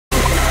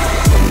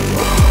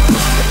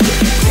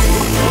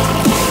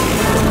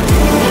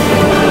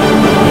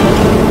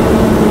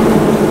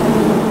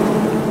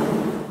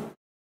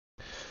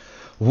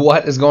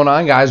What is going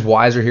on, guys?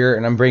 Wiser here,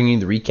 and I'm bringing you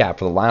the recap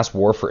for the last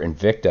war for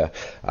Invicta.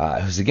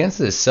 It was against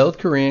the South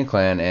Korean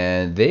clan,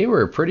 and they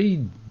were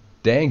pretty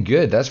dang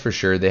good, that's for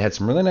sure. They had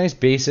some really nice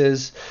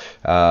bases,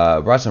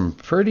 brought some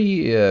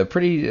pretty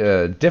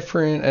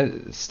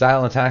different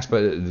style attacks,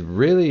 but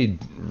really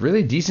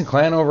decent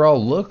clan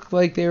overall. Looked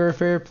like they were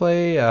fair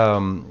play.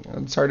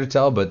 It's hard to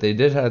tell, but they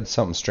did have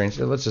something strange.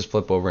 So let's just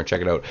flip over and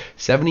check it out.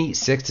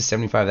 76 to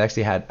 75. They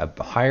actually had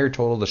a higher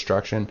total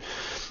destruction.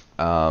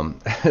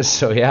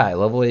 So yeah,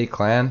 level 8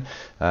 clan,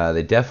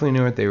 they definitely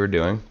knew what they were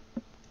doing.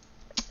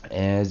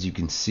 As you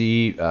can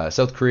see,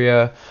 South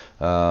Korea,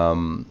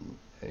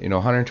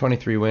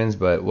 123 wins,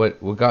 but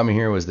what got me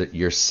here was that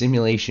your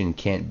simulation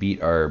can't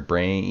beat our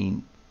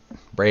brains,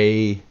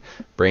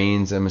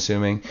 I'm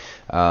assuming.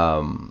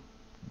 So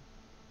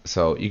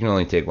you can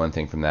only take one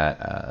thing from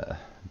that.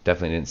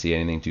 Definitely didn't see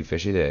anything too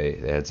fishy.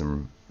 They had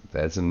some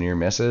near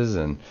misses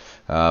and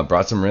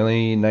brought some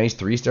really nice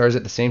 3 stars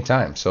at the same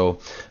time. So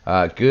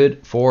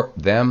good for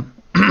them.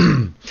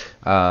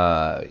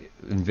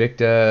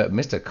 Invicta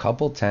missed a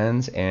couple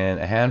 10s and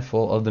a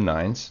handful of the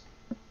 9s,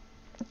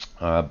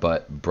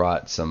 but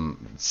brought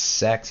some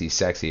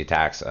sexy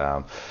attacks.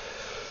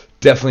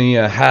 Definitely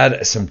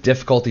had some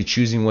difficulty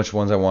choosing which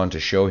ones I wanted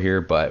to show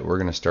here, but we're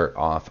going to start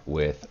off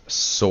with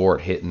Sword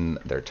hitting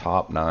their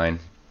top 9.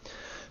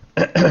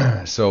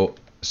 So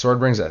Sword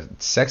brings a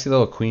sexy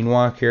little queen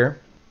walk here.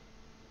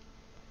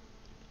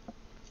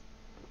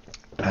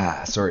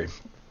 Just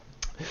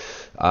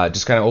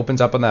kind of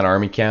opens up on that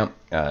army camp,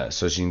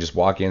 so she can just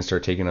walk in,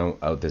 start taking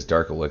out this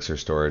dark elixir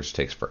storage.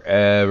 Takes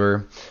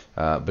forever,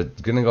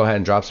 but gonna go ahead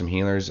and drop some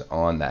healers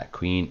on that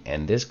queen,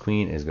 and this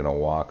queen is gonna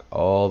walk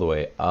all the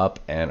way up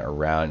and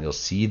around. You'll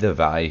see the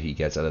value he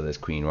gets out of this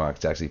queen walk.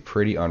 It's actually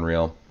pretty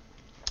unreal,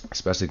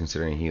 especially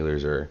considering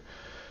healers are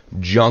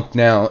junk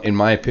now, in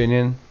my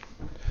opinion.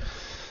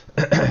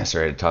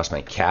 Sorry, I had to toss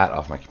my cat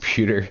off my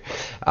computer.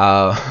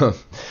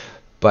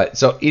 But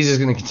so he's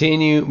just going to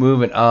continue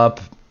moving up.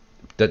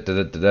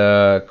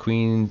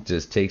 Queen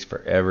just takes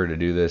forever to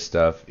do this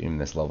stuff, even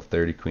this level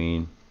 30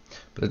 queen.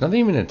 But there's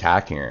nothing even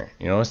attacking her.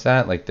 You notice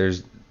that? Like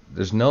there's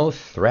no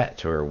threat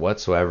to her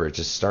whatsoever. It's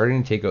just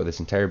starting to take out this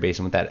entire base.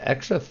 And with that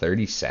extra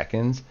 30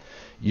 seconds,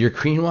 your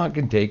queen walk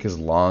can take as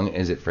long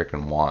as it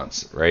freaking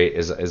wants, right?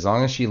 As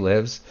long as she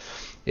lives,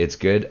 it's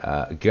good.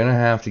 Gonna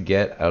have to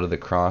get out of the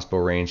crossbow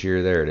range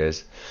here. There it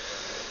is.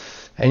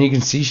 And you can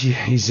see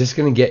he's just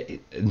going to get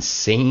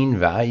insane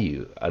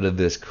value out of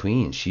this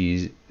queen.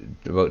 She's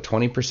about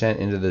 20%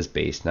 into this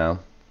base now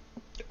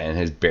and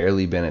has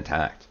barely been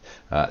attacked.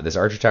 This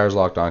archer tower is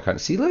locked on.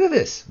 See, look at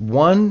this.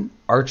 One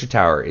archer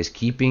tower is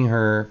keeping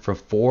her from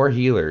 4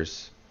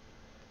 healers,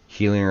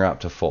 healing her up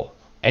to full.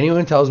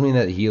 Anyone tells me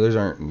that the healers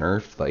aren't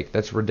nerfed, like,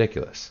 that's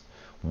ridiculous.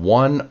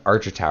 One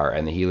archer tower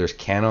and the healers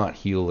cannot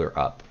heal her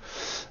up.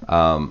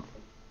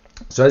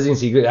 So as you can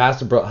see, it has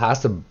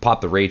to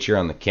pop the rage here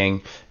on the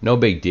king. No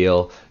big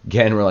deal.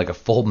 Again, we're like a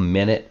full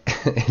minute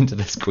into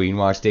this queen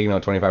walk, taking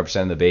out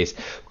 25% of the base.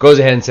 Goes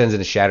ahead and sends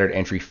in a shattered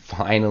entry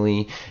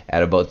finally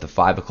at about the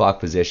 5 o'clock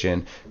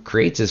position.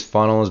 Creates his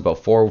funnels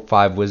about 4 or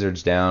 5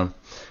 wizards down.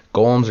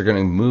 Golems are going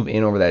to move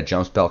in over that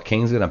jump spell.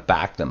 King's going to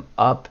back them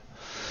up.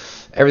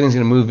 Everything's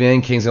going to move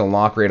in. King's going to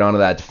lock right onto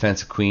that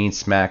defensive queen,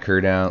 smack her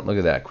down. Look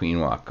at that queen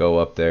walk go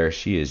up there.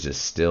 She is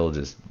just still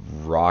just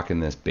rocking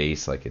this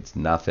base like it's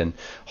nothing.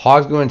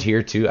 Hogs go into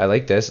here too. I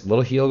like this.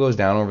 Little heal goes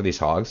down over these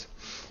hogs,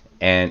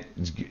 and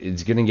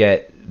it's going to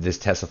get this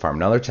Tesla farm.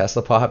 Another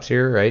Tesla pops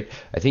here, right?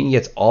 I think he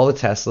gets all the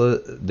Tesla.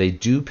 They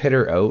do pit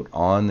her out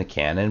on the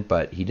cannon,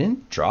 but he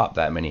didn't drop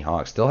that many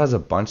hogs. Still has a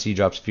bunch. He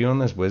drops a few on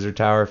this wizard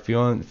tower, a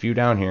few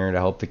down here to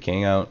help the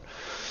king out.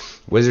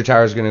 Wizard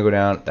tower is going to go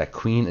down. That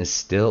queen is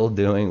still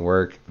doing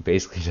work.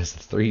 Basically just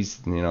 3,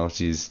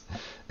 she's,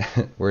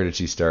 where did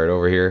she start?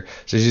 Over here.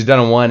 So she's done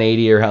a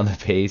 180 around the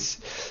base.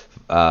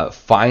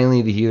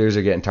 Finally, the healers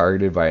are getting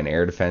targeted by an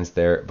air defense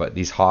there, but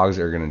these hogs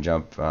are going to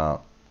jump.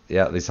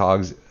 These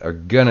hogs are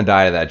going to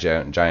die to that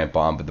giant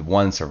bomb, but the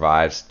 1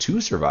 survives.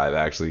 2 survive,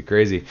 actually.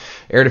 Crazy.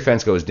 Air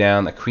defense goes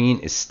down. The queen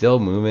is still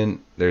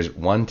moving. There's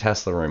 1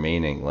 Tesla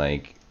remaining.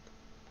 Like,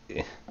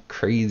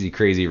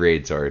 crazy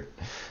raid sword.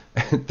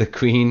 The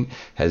queen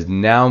has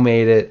now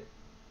made it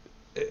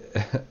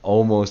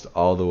almost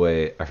all the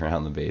way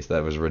around the base.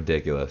 That was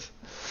ridiculous.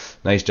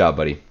 Nice job,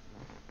 buddy.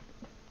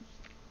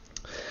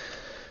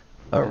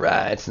 All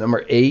right,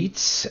 number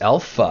 8,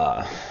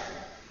 Alpha.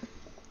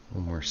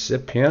 One more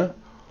sip here.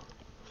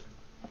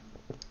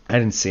 I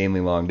had an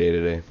insanely long day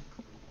today.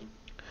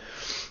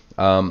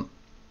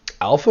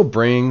 Alpha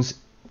brings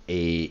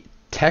a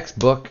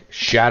textbook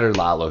shattered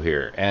Lalo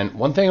here, and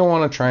one thing I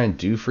want to try and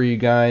do for you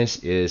guys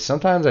is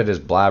sometimes I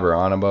just blabber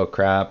on about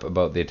crap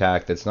about the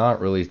attack that's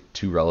not really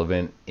too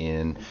relevant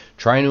in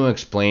trying to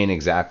explain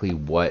exactly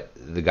what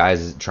the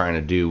guys is trying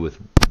to do with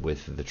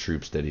the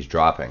troops that he's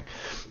dropping.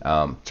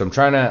 So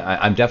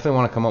I definitely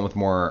want to come up with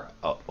more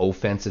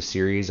offensive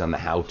series on the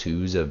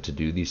how-tos of to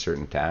do these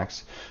certain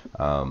attacks.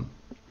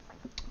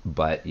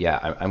 But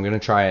yeah, I'm going to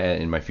try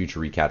it in my future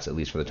recaps, at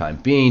least for the time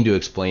being, to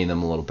explain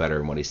them a little better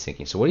and what he's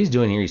thinking. So what he's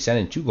doing here, he's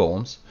sending 2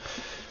 golems.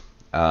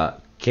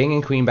 King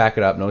and queen back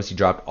it up. Notice he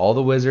dropped all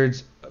the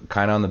wizards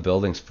kind of on the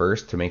buildings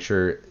first to make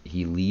sure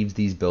he leaves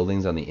these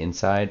buildings on the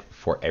inside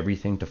for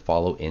everything to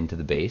follow into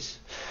the base.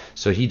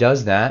 So he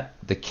does that.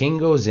 The king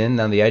goes in.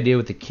 Now the idea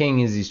with the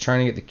king is he's trying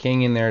to get the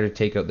king in there to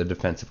take out the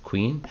defensive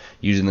queen,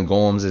 using the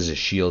golems as a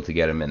shield to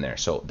get him in there.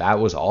 So that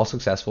was all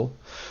successful.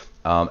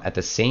 At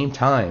the same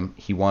time,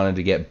 he wanted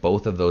to get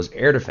both of those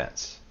air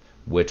defense,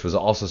 which was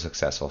also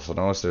successful. So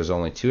notice there's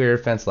only 2 air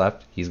defense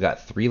left. He's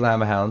got 3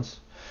 lava hounds.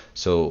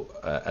 So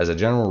as a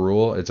general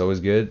rule, it's always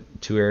good.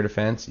 2 air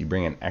defense. You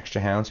bring an extra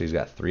hound, so he's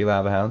got 3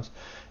 lava hounds.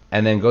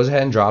 And then goes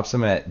ahead and drops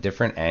them at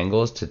different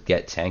angles to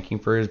get tanking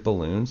for his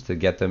balloons, to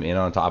get them in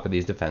on top of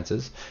these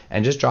defenses.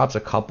 And just drops a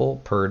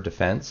couple per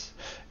defense.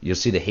 You'll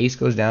see the haste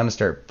goes down to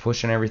start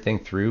pushing everything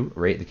through,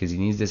 right? Because he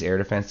needs this air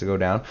defense to go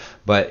down.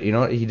 But you know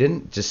what? He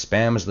didn't just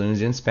spam his loons,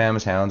 he didn't spam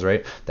his hounds,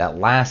 right? That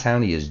last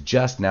hound he is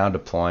just now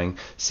deploying.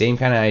 Same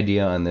kind of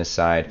idea on this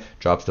side.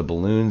 Drops the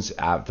balloons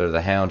after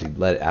the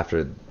hound.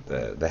 After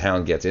the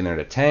hound gets in there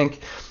to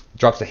tank.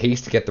 Drops the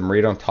haste to get them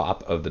right on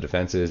top of the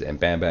defenses, and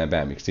bam, bam,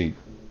 bam. You can see,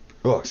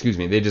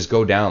 they just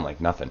go down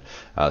like nothing.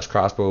 This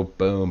crossbow,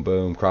 boom,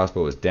 boom,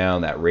 crossbow is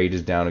down. That rage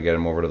is down to get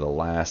him over to the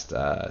last 2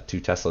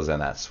 Teslas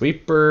and that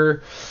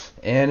sweeper.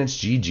 And it's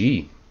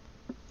GG.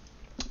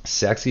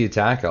 Sexy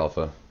attack,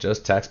 Alpha.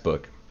 Just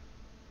textbook.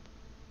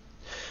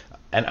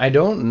 And I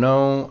don't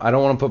know, I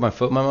don't want to put my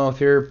foot in my mouth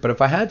here, but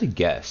if I had to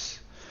guess,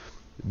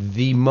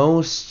 the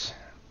most,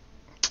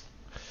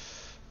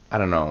 I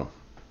don't know,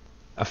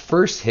 a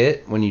first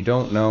hit when you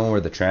don't know where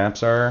the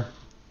traps are,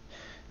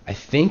 I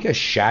think a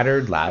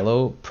Shattered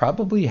Lalo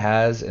probably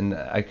has, and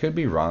I could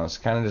be wrong, it's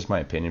kind of just my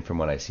opinion from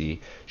what I see.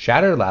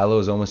 Shattered Lalo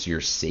is almost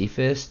your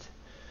safest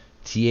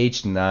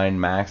TH9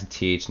 max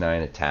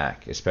TH9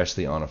 attack,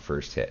 especially on a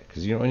first hit.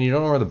 Because when you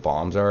don't know where the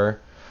bombs are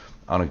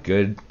on a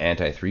good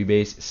anti-3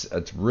 base,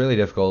 it's really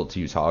difficult to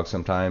use Hog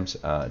sometimes.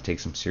 It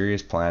takes some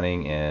serious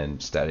planning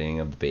and studying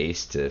of the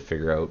base to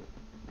figure out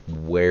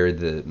where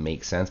the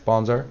make sense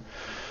bombs are.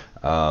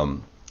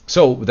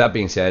 So with that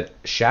being said,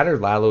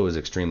 Shattered Lalo is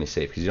extremely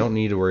safe because you don't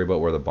need to worry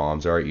about where the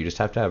bombs are. You just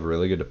have to have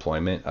really good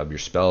deployment of your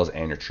spells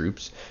and your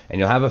troops, and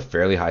you'll have a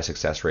fairly high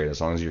success rate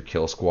as long as your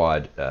kill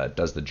squad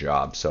does the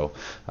job. So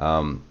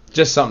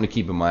just something to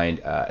keep in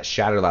mind.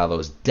 Shattered Lalo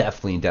is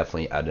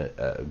definitely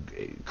a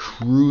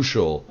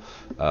crucial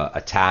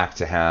attack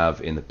to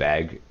have in the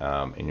bag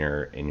in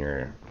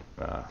your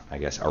I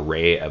guess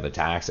array of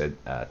attacks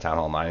at Town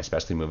Hall 9,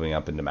 especially moving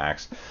up into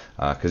max,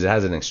 because it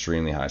has an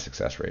extremely high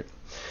success rate.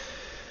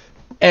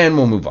 And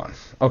we'll move on.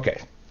 Okay,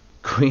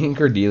 Queen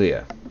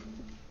Cordelia.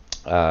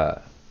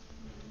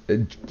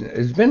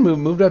 It's been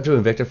moved up to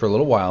Invicta for a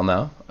little while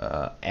now,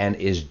 and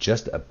is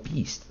just a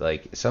beast.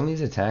 Like, some of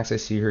these attacks I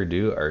see her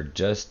do are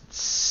just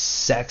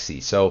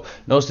sexy. So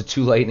notice the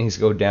 2 lightnings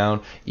go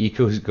down,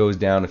 Eco goes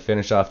down to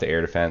finish off the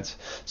air defense.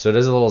 So it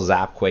does a little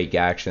zap quake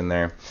action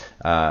there.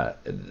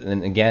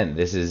 And again,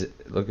 this is,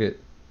 look at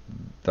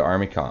the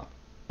army comp,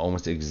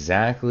 almost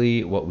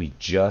exactly what we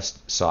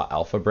just saw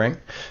Alpha bring.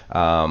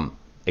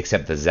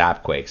 Except the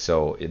zap quake.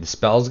 So the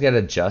spells get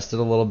adjusted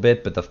a little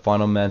bit, but the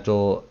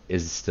fundamental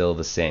is still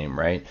the same,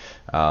 right?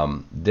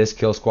 This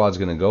kill squad is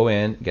going to go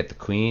in, get the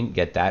queen,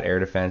 get that air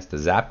defense. The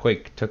zap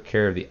quake took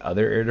care of the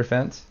other air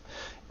defense,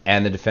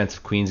 and the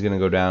defensive queen is going to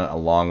go down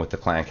along with the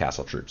clan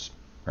castle troops.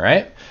 All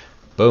right,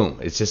 boom.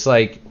 It's just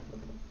like,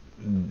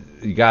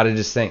 you got to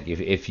just think,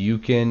 if you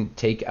can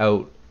take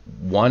out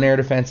 1 air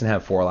defense and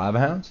have 4 lava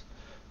hounds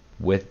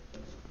with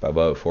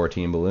about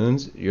 14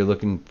 balloons, you're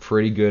looking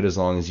pretty good as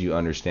long as you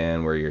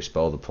understand where your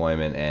spell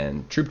deployment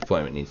and troop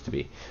deployment needs to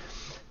be.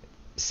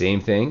 Same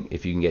thing,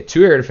 if you can get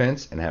 2 air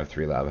defense and have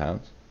 3 lava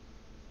hounds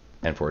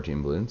and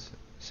 14 balloons,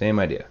 same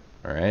idea.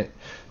 All right,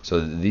 so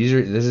this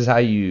is how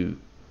you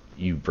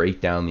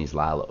break down these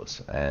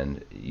Lalos,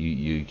 and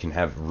you can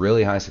have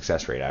really high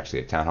success rate actually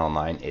at Town Hall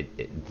 9.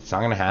 It's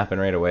not going to happen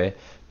right away.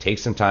 Take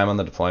some time on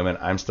the deployment.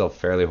 I'm still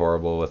fairly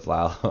horrible with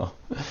Lalo.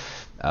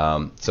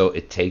 So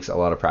it takes a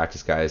lot of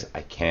practice, guys.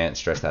 I can't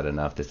stress that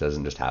enough. This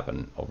doesn't just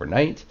happen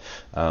overnight.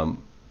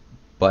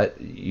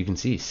 But you can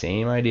see,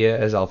 same idea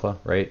as Alpha,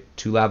 right?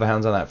 2 lava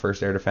hounds on that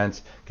first air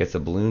defense, gets the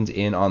balloons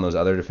in on those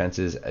other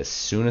defenses as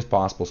soon as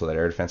possible so that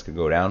air defense can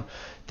go down.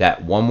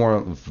 That one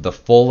more, the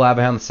full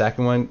lava hound, the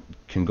second one,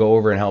 can go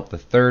over and help the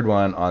third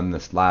one on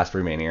this last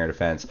remaining air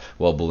defense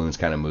while balloons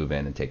kind of move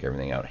in and take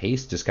everything out.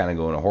 Haste just kind of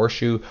go in a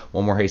horseshoe.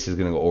 One more haste is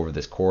going to go over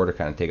this core to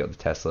kind of take out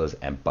the Teslas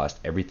and bust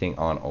everything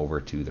on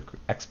over to the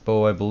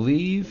Expo, I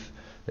believe.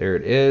 There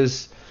it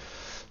is.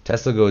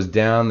 Tesla goes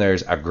down,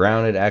 there's a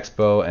grounded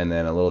Expo, and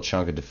then a little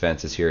chunk of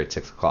defenses here at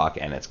 6 o'clock,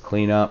 and it's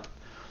cleanup.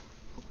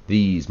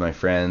 These, my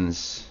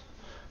friends,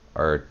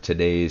 are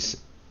today's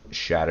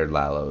Shattered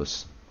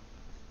Lalos.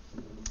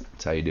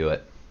 That's how you do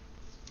it.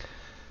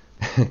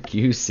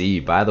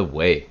 QC, by the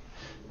way,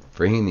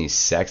 bringing these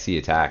sexy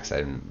attacks.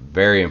 I'm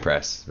very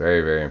impressed.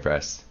 Very, very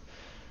impressed.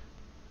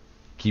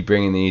 Keep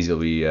bringing these, you'll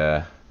be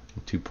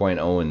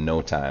 2.0 in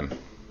no time.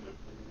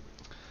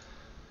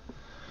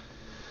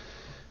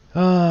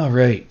 All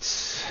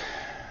right.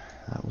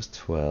 That was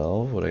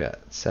 12. What I got?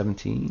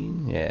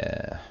 17?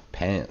 Yeah.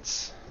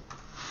 Pants.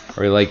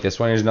 I really like this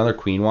one. Here's another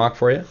queen walk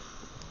for you.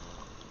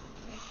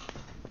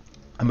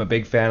 I'm a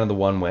big fan of the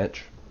one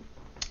witch.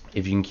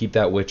 If you can keep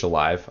that witch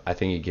alive, I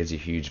think it gives you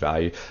huge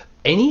value.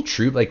 Any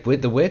troop, like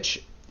with the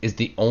witch, is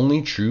the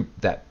only troop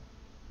that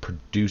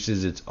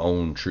produces its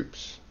own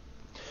troops.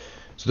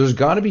 So there's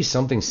got to be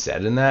something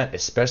said in that,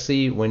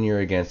 especially when you're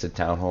against a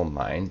Town Hall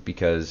 9,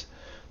 because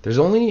there's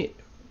only,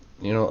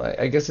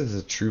 I guess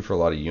it's true for a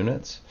lot of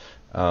units,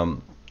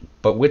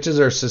 but witches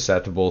are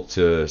susceptible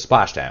to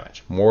splash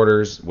damage.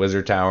 Mortars,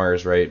 wizard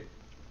towers, right?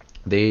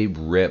 They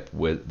rip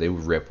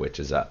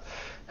witches up.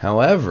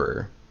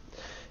 However,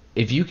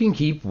 if you can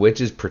keep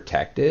witches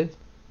protected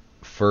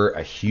for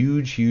a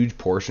huge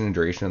portion and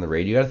duration of the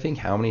raid, you got to think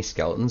how many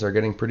skeletons are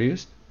getting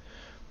produced.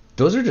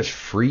 Those are just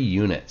free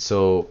units.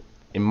 So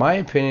in my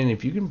opinion,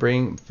 if you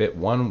can fit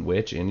one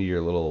witch into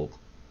your little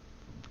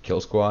kill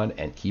squad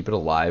and keep it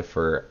alive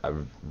for a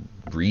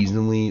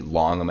reasonably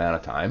long amount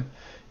of time,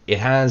 it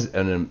has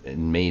an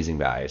amazing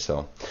value.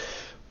 So,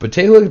 but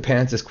take a look at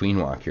Pants' Queen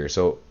Walk here.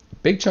 So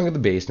big chunk of the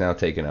base now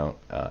taken out.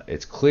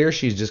 It's clear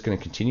she's just going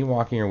to continue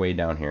walking her way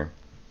down here.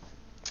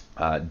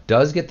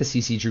 Does get the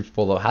CC troops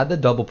pulled out. Had the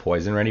double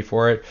poison ready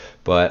for it,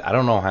 but I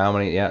don't know how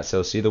many. Yeah,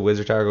 so see the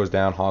wizard tower goes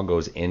down, hog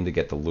goes in to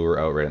get the lure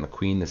out right on the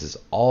queen. This is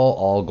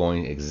all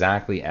going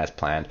exactly as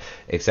planned,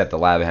 except the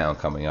lava hound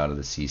coming out of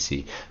the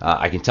CC.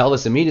 I can tell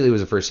this immediately was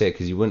the first hit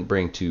because you wouldn't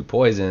bring 2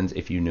 poisons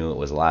if you knew it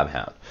was a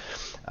lava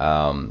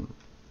hound.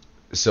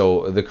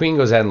 So the queen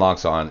goes ahead and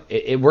locks on.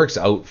 It works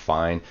out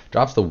fine.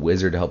 Drops the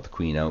wizard to help the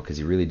queen out because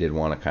he really did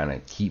want to kind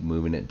of keep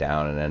moving it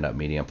down and end up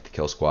meeting up with the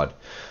kill squad.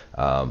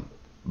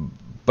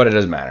 But it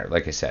doesn't matter,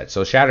 like I said.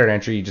 So Shattered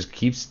Entry just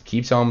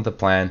keeps on with the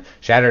plan.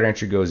 Shattered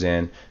Entry goes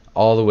in.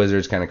 All the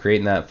wizards kind of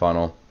creating that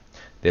funnel.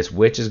 This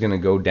witch is going to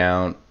go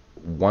down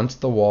once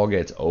the wall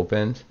gets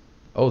opened.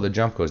 Oh, the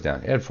jump goes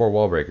down. It had 4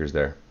 wall breakers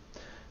there.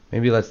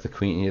 Maybe he lets the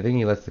queen. I think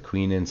he lets the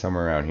queen in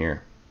somewhere around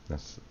here.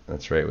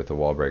 That's right, with the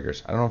wall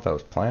breakers. I don't know if that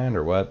was planned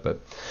or what,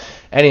 but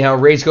anyhow,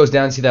 race goes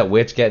down. See that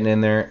witch getting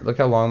in there. Look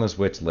how long this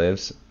witch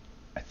lives.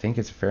 I think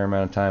it's a fair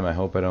amount of time. I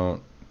hope I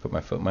don't put my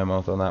foot in my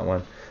mouth on that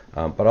one.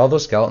 But all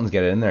those skeletons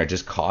get in there,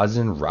 just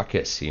causing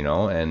ruckus,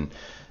 and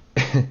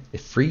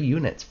free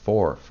units,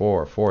 4,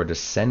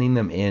 just sending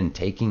them in,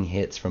 taking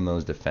hits from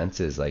those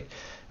defenses, it's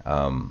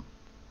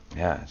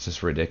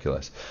just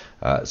ridiculous.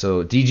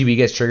 So DGB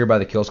gets triggered by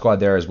the kill squad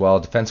there as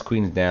well. Defense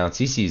queen is down,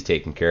 CC is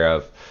taken care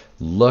of,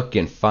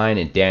 looking fine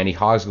and dandy.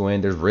 Hogs go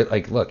in. There's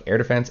look, air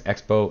defense,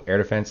 expo, air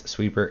defense,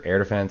 sweeper, air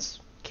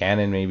defense,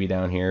 cannon maybe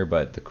down here,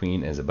 but the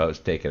queen is about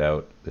to take it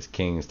out. This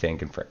king is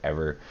tanking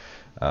forever.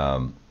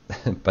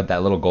 But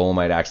that little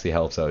golem actually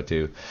helps out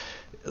too.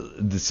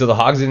 So the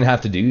hogs didn't have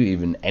to do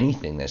even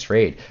anything this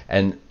raid.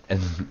 And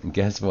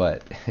guess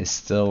what? It's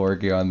still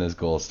working on this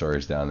gold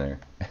storage down there.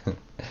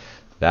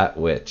 That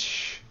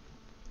witch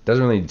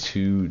doesn't really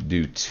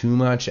do too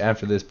much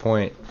after this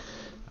point.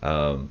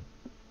 I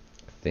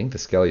think the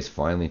skellies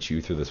finally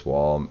chew through this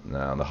wall.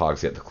 Now the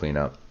hogs get to clean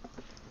up.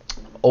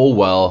 Oh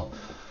well.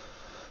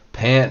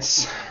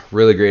 Pants,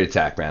 really great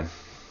attack, man.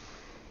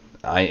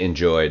 I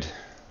enjoyed.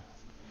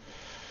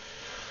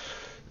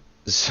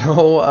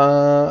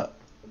 So,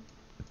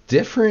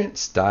 different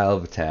style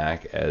of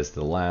attack as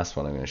the last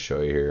one I'm going to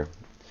show you here.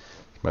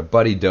 My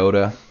buddy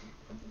Dota.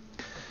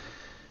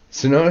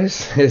 So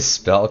notice his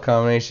spell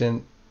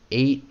combination,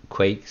 8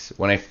 quakes.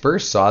 When I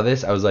first saw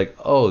this, I was like,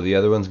 oh, the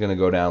other one's going to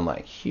go down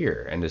like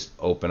here and just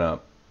open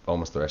up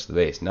almost the rest of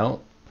the base.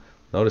 No,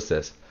 notice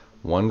this.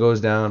 1 goes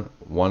down,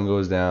 1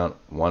 goes down,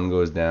 1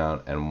 goes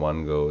down, and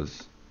 1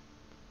 goes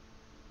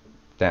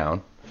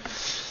down.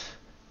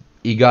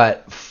 You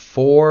got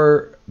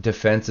 4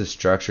 defensive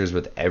structures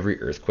with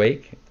every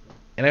earthquake,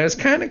 and I was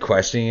kind of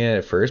questioning it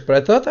at first, but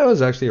I thought that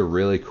was actually a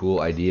really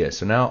cool idea.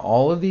 So now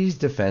all of these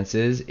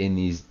defenses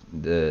in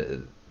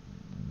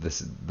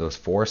those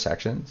 4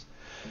 sections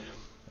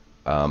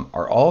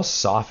are all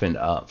softened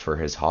up for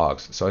his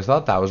hogs. So I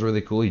thought that was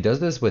really cool. He does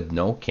this with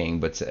no king,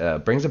 but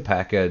brings a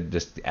P.E.K.K.A.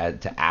 just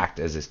to act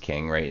as his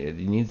king, right?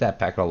 He needs that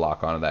P.E.K.K.A. to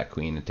lock onto that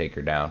queen and take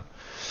her down.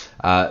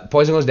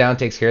 Poison goes down,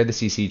 takes care of the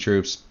CC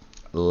troops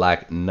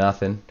like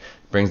nothing.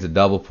 Brings the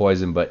double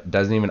poison, but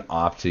doesn't even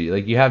opt to.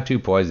 You have 2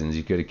 poisons.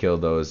 You could have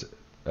killed those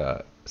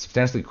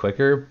substantially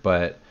quicker,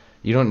 but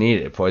you don't need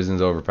it.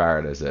 Poison's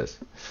overpowered as is.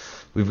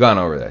 We've gone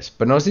over this.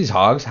 But notice these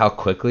hogs, how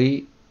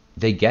quickly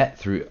they get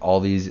through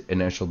all these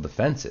initial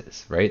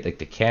defenses, right? Like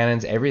the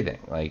cannons, everything.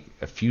 Like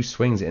a few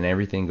swings and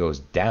everything goes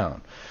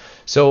down.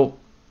 So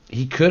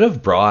he could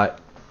have brought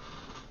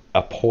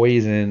a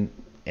poison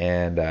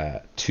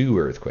and 2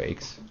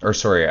 earthquakes. Or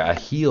sorry, a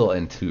heal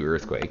and 2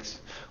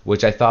 earthquakes,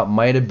 which I thought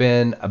might have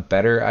been a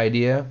better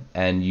idea,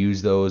 and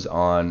use those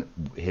on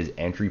his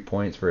entry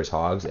points for his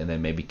hogs, and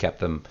then maybe kept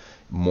them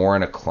more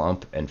in a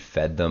clump and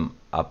fed them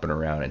up and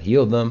around and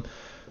healed them.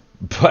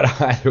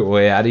 But either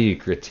way, how do you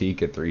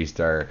critique a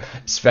 3-star,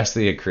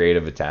 especially a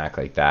creative attack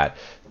like that?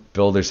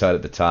 Builder's Hut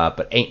at the top,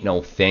 but ain't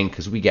no thing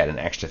because we get an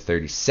extra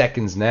 30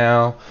 seconds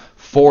now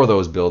for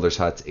those Builder's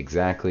Huts.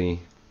 Exactly.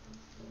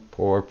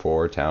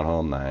 Poor Town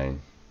Hall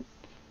 9.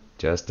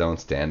 Just don't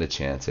stand a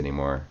chance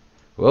anymore.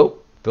 Whoa,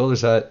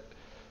 Builder's Hut.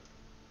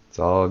 It's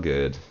all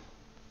good.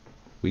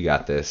 We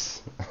got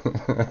this.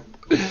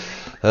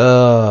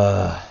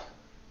 Oh,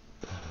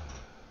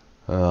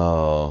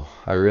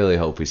 I really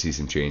hope we see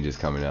some changes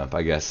coming up.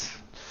 I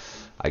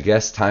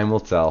guess time will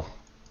tell.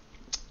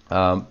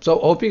 So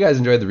hope you guys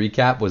enjoyed the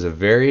recap. It was a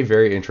very,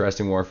 very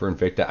interesting war for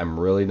Invicta. I'm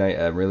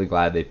really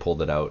glad they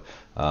pulled it out.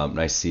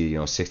 Nice to see,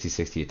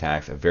 60-60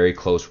 attacks, a very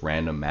close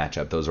random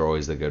matchup. Those are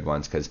always the good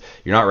ones because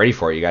you're not ready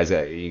for it.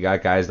 You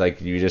got guys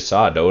like you just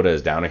saw. Dota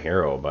is down a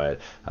hero, but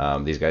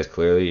these guys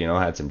clearly,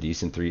 had some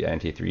decent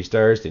anti-3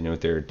 stars. They knew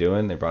what they were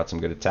doing. They brought some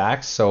good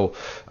attacks. So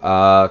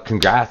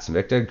congrats,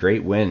 Invicta.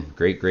 Great win.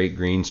 Great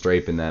green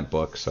stripe in that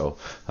book. So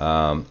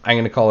I'm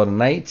going to call it a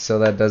night. So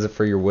that does it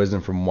for your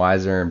Wisdom from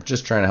Wiser. I'm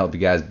just trying to help you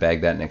guys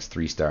bag that next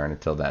 3-star. And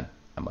until then,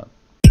 I'm up.